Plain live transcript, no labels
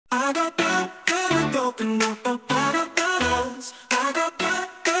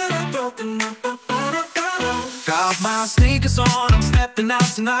Got my sneakers on, I'm stepping out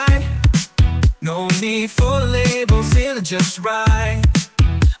tonight. No need for labels, feeling just right.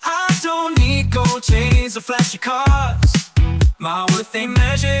 I don't need gold chains or flashy cars. My worth ain't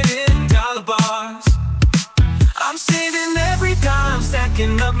measured in dollar bars. I'm saving every dime,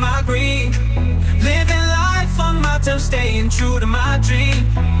 stacking up my green. Living life on my terms, staying true to my dream.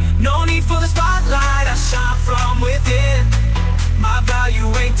 No need for the spotlight, I shine from within. My value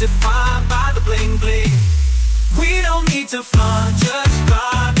ain't defined by the bling bling. We don't need to flaunt, just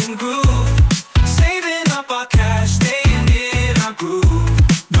vibe and groove. Saving up our cash, staying in our groove.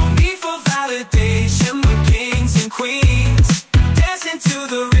 No need for validation, we're kings and queens. Dancing to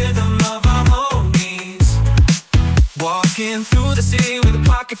the rhythm of our homies. Walking through the city with a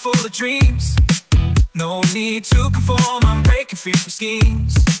pocket full of dreams. No need to conform, I'm breaking free from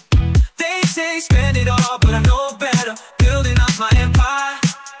schemes. They say spend it all, but I know better. Building up my empire,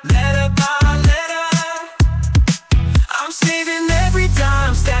 letter by letter. I'm saving every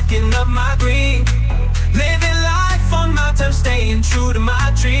dime, stacking up my green. Living life on my terms, staying true to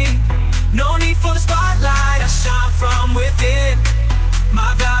my dream. No need for the spotlight, I shine from within.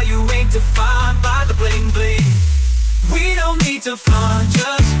 My value ain't defined by the bling bling. We don't need to flaunt,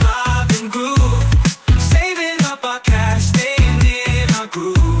 just vibe and groove. Saving up our cash, staying in our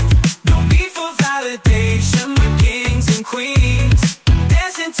groove. No need for validation, we're kings and queens.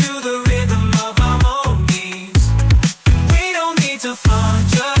 Dancing to the rhythm of our homies. We don't need to flaunt,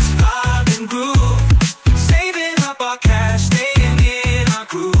 just vibe and groove. Saving up our cash, staying in our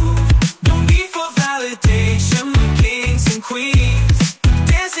groove. No need for validation, we're kings and queens.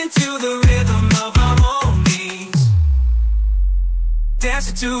 Dancing to the rhythm of our homies.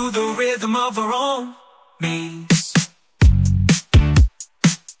 Dancing to the rhythm of our own means.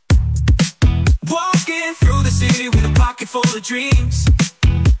 Walking through the city with a pocket full of dreams.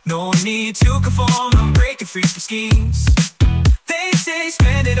 No need to conform, I'm breaking free from schemes. They say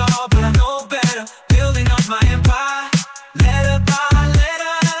spend it all, but I know better. Building up my empire, letter by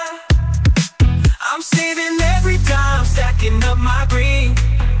letter. I'm saving every dime, stacking up my green.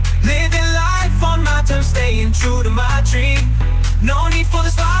 Living life on my terms, staying true to my dream. No need for the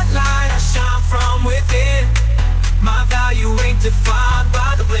spotlight, I shine from within. My value ain't defined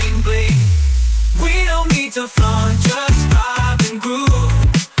by the bling bling. We don't need to flaunt, just vibe and groove.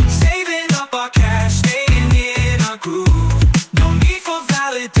 Saving up our cash, staying in our groove. No need for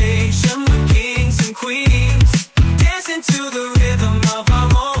validation, we're kings and queens. Dancing to the rhythm of our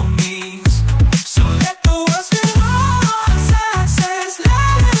homies. So let the world spin on, success,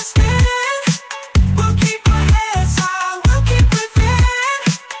 let it spin. We'll keep our heads high, we'll keep within.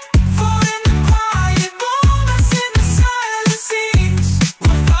 For in the quiet moments, in the silent scenes,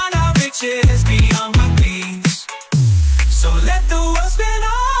 we'll find our riches beyond our dreams. So let the world spin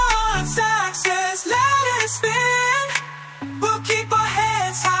on, success, let it spin. We'll keep our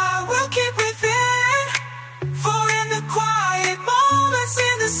heads high, we'll keep within. For in the quiet moments,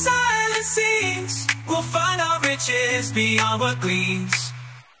 in the silent scenes, we'll find our riches beyond what gleams.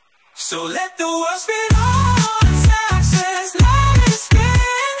 So let the world spin on.